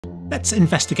Let's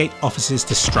investigate Office's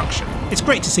destruction. It's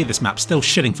great to see this map still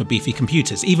shilling for beefy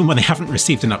computers, even when they haven't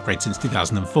received an upgrade since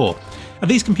 2004. And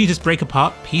these computers break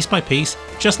apart piece by piece,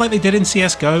 just like they did in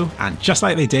CSGO, and just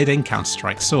like they did in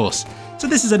Counter-Strike Source. So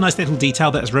this is a nice little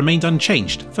detail that has remained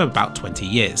unchanged for about 20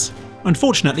 years.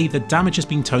 Unfortunately, the damage has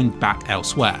been toned back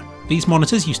elsewhere. These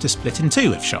monitors used to split in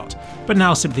two if shot, but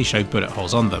now simply show bullet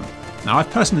holes on them. Now,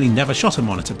 I've personally never shot a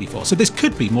monitor before, so this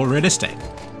could be more realistic,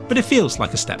 but it feels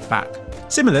like a step back.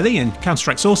 Similarly, in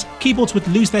Counter-Strike Source, keyboards would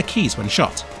lose their keys when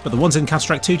shot, but the ones in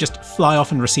Counter-Strike 2 just fly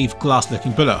off and receive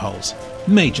glass-looking bullet holes.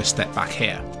 Major step back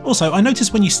here. Also, I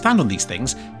noticed when you stand on these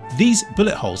things, these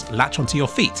bullet holes latch onto your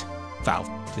feet. Valve,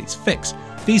 please fix.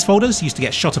 These folders used to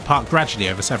get shot apart gradually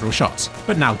over several shots,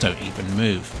 but now don't even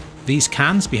move. These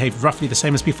cans behave roughly the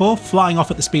same as before, flying off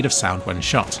at the speed of sound when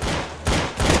shot.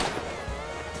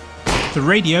 The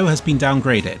radio has been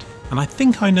downgraded, and I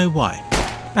think I know why.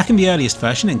 Back in the earliest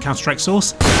version in Counter-Strike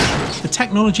Source, the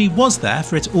technology was there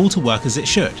for it all to work as it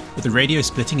should, with the radio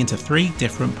splitting into 3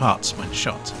 different parts when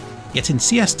shot. Yet in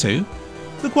CS2,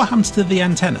 look what happens to the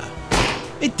antenna.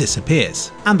 It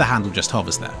disappears, and the handle just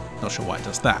hovers there. Not sure why it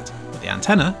does that, but the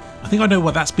antenna, I think I know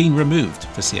why that's been removed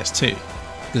for CS2.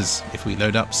 Because if we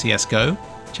load up CSGO,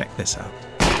 check this out.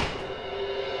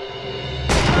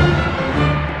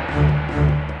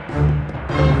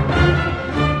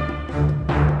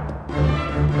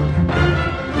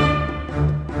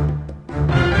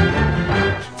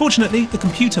 Fortunately, the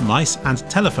computer mice and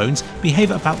telephones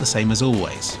behave about the same as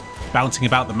always, bouncing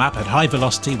about the map at high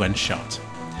velocity when shot.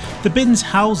 The bins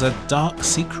house a dark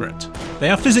secret. They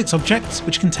are physics objects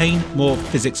which contain more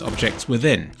physics objects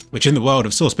within, which in the world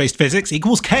of source-based physics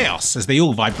equals chaos as they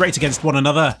all vibrate against one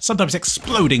another, sometimes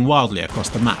exploding wildly across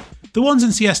the map. The ones in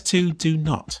CS2 do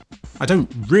not. I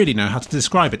don't really know how to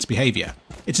describe its behaviour.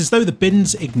 It's as though the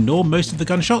bins ignore most of the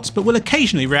gunshots but will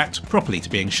occasionally react properly to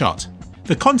being shot.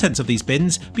 The contents of these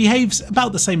bins behaves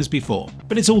about the same as before,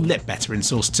 but it's all lit better in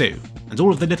Source 2, and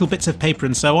all of the little bits of paper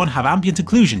and so on have ambient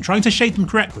occlusion trying to shade them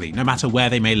correctly no matter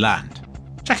where they may land.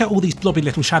 Check out all these blobby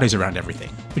little shadows around everything,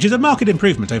 which is a marked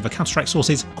improvement over Counter-Strike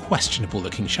Source's questionable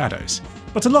looking shadows.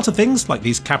 But a lot of things, like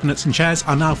these cabinets and chairs,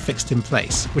 are now fixed in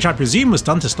place, which I presume was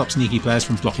done to stop sneaky players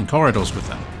from blocking corridors with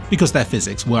them, because their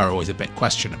physics were always a bit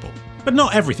questionable. But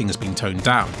not everything has been toned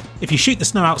down. If you shoot the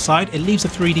snow outside, it leaves a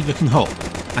 3D looking hole,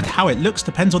 and how it looks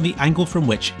depends on the angle from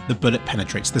which the bullet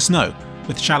penetrates the snow,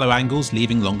 with shallow angles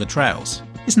leaving longer trails.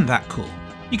 Isn't that cool?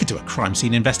 You could do a crime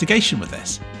scene investigation with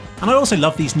this. And I also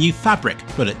love these new fabric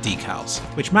bullet decals,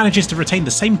 which manages to retain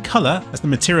the same colour as the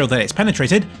material that it's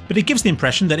penetrated, but it gives the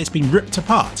impression that it's been ripped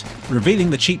apart, revealing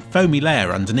the cheap foamy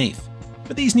layer underneath.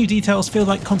 But these new details feel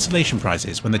like consolation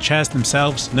prizes when the chairs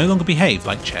themselves no longer behave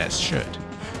like chairs should.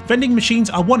 Vending machines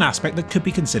are one aspect that could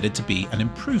be considered to be an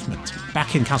improvement.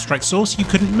 Back in Counter-Strike Source, you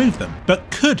couldn't move them,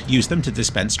 but could use them to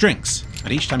dispense drinks.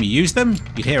 And each time you use them,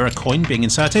 you'd hear a coin being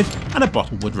inserted and a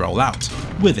bottle would roll out,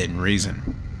 within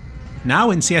reason.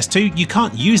 Now in CS2, you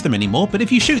can't use them anymore, but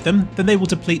if you shoot them, then they will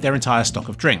deplete their entire stock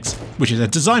of drinks, which is a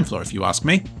design flaw if you ask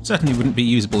me. Certainly wouldn't be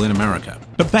usable in America.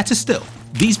 But better still,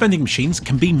 these vending machines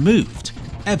can be moved,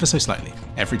 ever so slightly,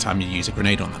 every time you use a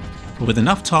grenade on them. But with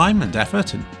enough time and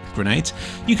effort and grenades,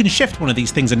 you can shift one of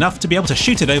these things enough to be able to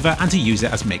shoot it over and to use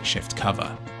it as makeshift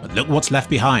cover. But look what's left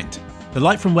behind. The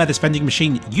light from where this vending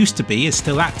machine used to be is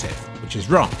still active, which is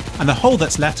wrong, and the hole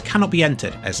that's left cannot be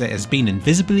entered as it has been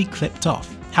invisibly clipped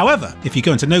off. However, if you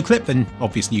go into no clip, then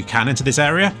obviously you can enter this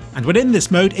area, and when in this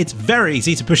mode, it's very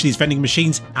easy to push these vending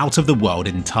machines out of the world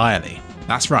entirely.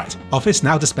 That's right, Office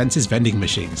now dispenses vending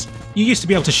machines. You used to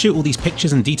be able to shoot all these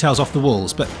pictures and details off the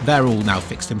walls, but they're all now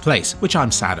fixed in place, which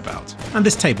I'm sad about. And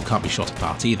this table can't be shot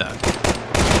apart either.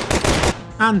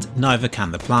 And neither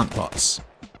can the plant pots.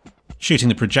 Shooting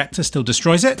the projector still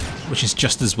destroys it, which is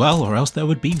just as well, or else there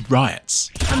would be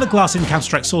riots. And the glass in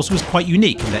Counter-Strike Source was quite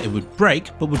unique in that it would break,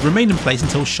 but would remain in place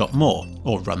until shot more,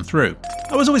 or run through.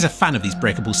 I was always a fan of these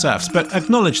breakable surfs, but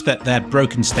acknowledged that their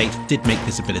broken state did make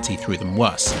visibility through them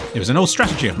worse. It was an old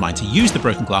strategy of mine to use the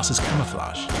broken glass as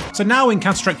camouflage. So now in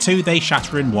Counter-Strike 2 they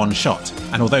shatter in one shot,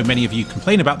 and although many of you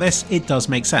complain about this, it does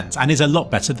make sense, and is a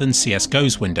lot better than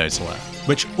CSGO's windows were,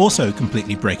 which also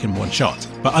completely break in one shot,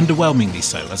 but underwhelmingly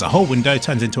so, as a whole window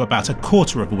turns into about a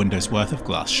quarter of a window's worth of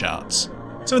glass shards.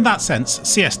 So in that sense,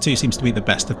 CS2 seems to be the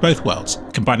best of both worlds,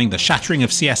 combining the shattering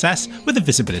of CSS with the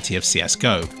visibility of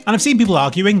CSGO. And I've seen people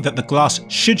arguing that the glass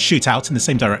should shoot out in the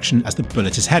same direction as the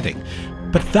bullet is heading,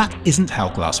 but that isn't how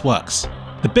glass works.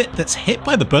 The bit that's hit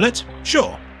by the bullet,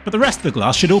 sure, But the rest of the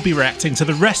glass should all be reacting to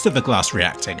the rest of the glass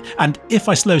reacting, and if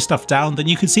I slow stuff down, then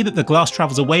you can see that the glass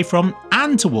travels away from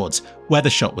and towards where the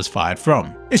shot was fired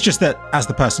from. It's just that, as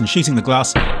the person shooting the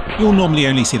glass, you'll normally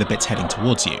only see the bits heading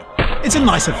towards you. It's a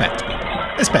nice effect, people,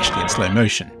 especially in slow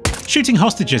motion. Shooting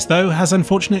hostages, though, has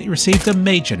unfortunately received a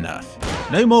major nerf.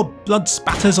 No more blood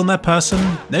spatters on their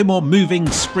person, no more moving,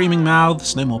 screaming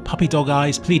mouths, no more puppy dog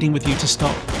eyes pleading with you to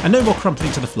stop, and no more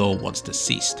crumpling to the floor once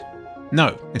deceased.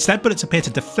 No, instead bullets appear to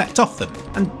deflect off them,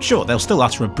 and sure, they'll still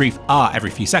utter a brief "ah" every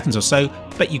few seconds or so,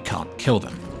 but you can't kill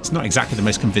them. It's not exactly the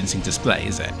most convincing display,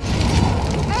 is it?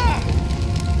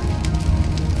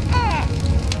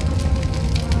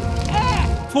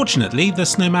 Fortunately, the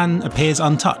Snowman appears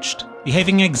untouched,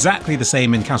 behaving exactly the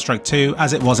same in Counter-Strike 2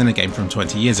 as it was in a game from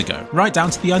 20 years ago, right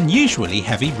down to the unusually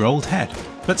heavy rolled head.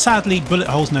 But sadly, bullet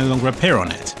holes no longer appear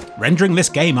on it, rendering this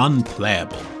game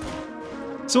unplayable.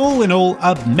 So all in all,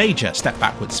 a major step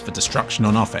backwards for destruction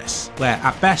on Office, where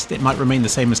at best it might remain the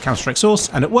same as Counter-Strike Source,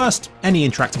 and at worst, any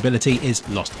interactability is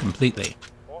lost completely.